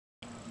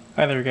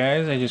Hi there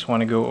guys, I just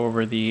want to go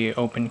over the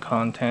open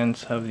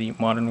contents of the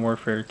Modern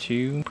Warfare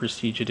 2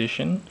 Prestige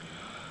Edition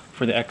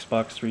for the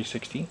Xbox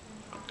 360.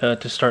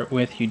 To start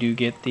with, you do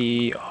get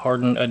the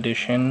Harden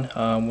Edition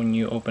when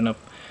you open up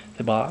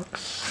the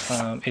box.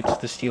 It's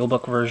the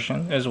Steelbook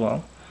version as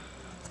well,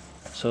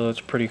 so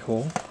it's pretty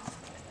cool.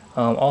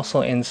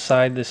 Also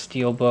inside the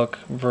Steelbook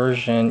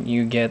version,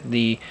 you get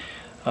the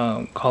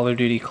Call of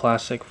Duty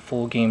Classic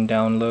full game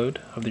download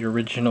of the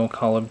original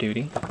Call of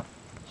Duty.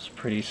 It's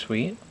pretty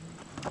sweet.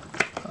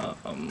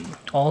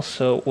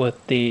 Also,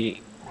 with the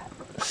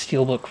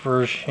Steelbook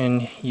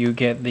version, you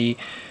get the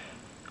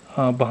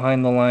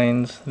Behind the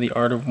Lines, The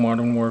Art of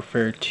Modern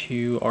Warfare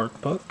 2 art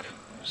book.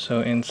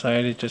 So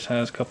inside it just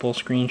has a couple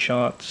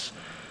screenshots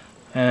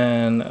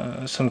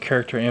and some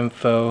character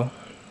info.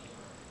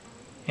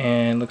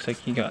 And looks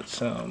like you got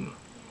some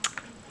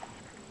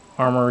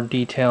armor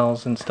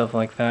details and stuff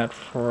like that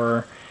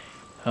for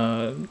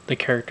the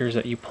characters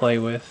that you play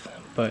with.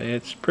 But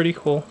it's pretty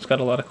cool. It's got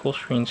a lot of cool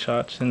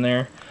screenshots in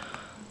there.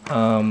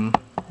 And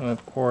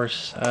of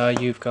course,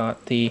 you've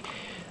got the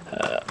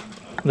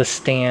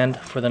stand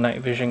for the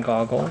night vision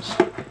goggles.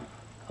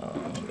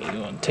 You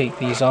want to take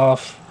these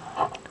off.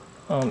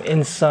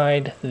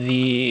 Inside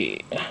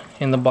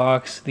in the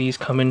box, these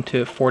come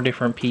into 4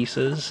 different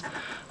pieces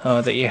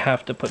that you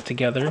have to put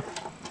together,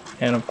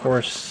 and of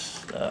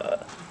course,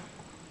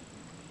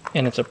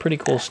 and it's a pretty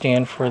cool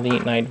stand for the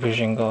night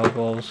vision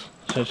goggles.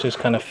 So it just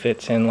kind of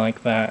fits in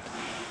like that.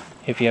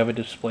 If you have a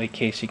display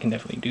case, you can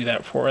definitely do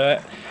that for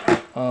that.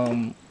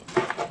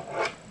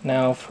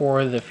 Now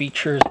for the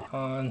features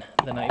on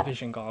the night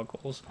vision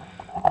goggles,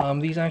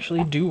 these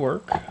actually do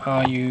work.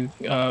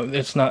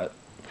 It's not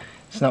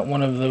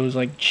one of those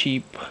like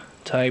cheap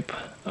type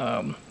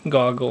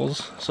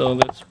goggles, so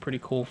that's pretty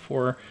cool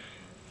for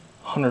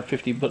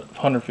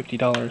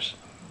 $150.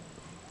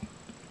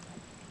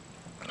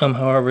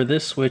 However,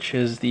 this switch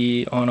is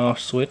the on-off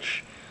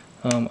switch.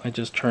 I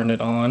just turned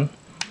it on.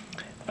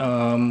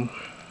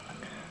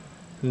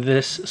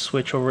 This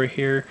switch over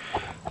here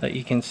that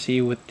you can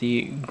see with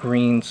the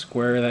green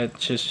square, that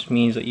just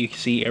means that you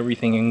see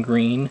everything in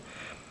green.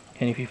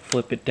 And if you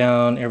flip it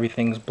down,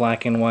 everything's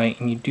black and white,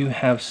 and you do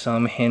have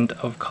some hint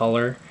of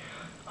color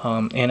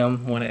in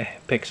them when it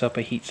picks up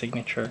a heat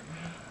signature.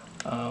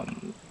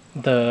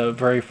 The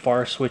very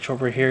far switch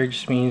over here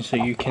just means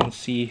that you can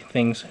see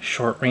things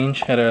short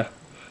range at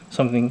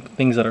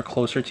things that are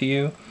closer to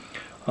you.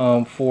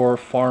 For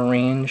far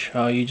range,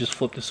 you just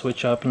flip the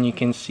switch up and you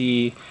can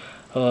see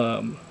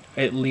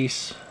at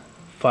least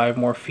 5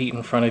 more feet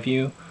in front of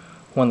you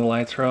when the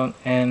lights are out,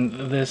 and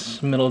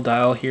this middle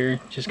dial here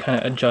just kind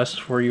of adjusts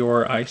for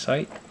your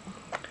eyesight.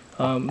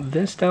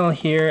 This dial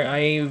here,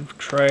 I've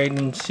tried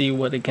and see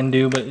what it can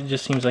do, but it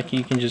just seems like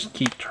you can just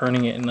keep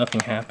turning it and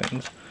nothing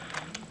happens.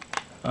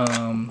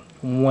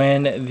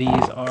 When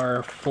these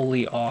are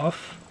fully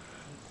off,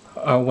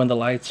 when the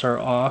lights are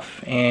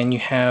off and you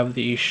have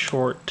the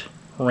short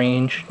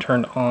range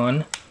turned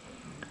on,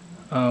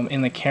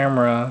 in the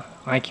camera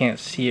I can't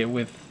see it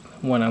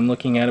when I'm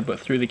looking at it, but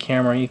through the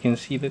camera you can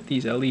see that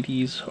these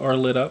LEDs are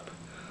lit up.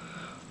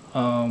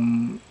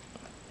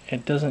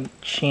 It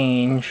doesn't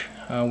change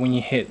when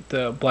you hit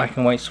the black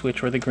and white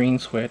switch or the green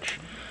switch,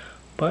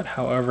 but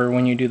however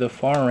when you do the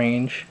far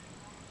range,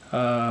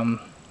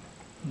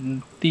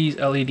 these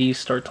LEDs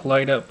start to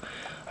light up.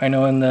 I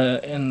know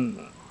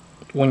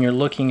when you're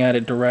looking at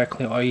it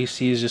directly, all you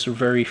see is just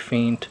very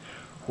faint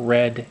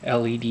red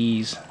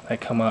LEDs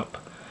that come up,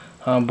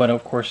 but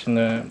of course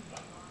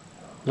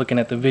looking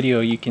at the video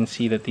you can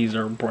see that these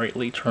are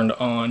brightly turned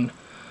on,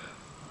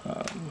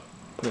 but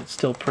it's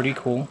still pretty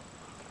cool.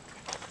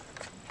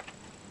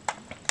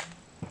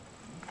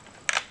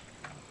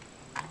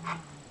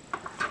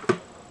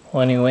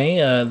 Well, anyway,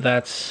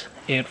 that's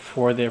it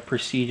for the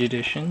Prestige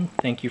Edition.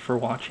 Thank you for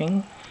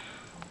watching.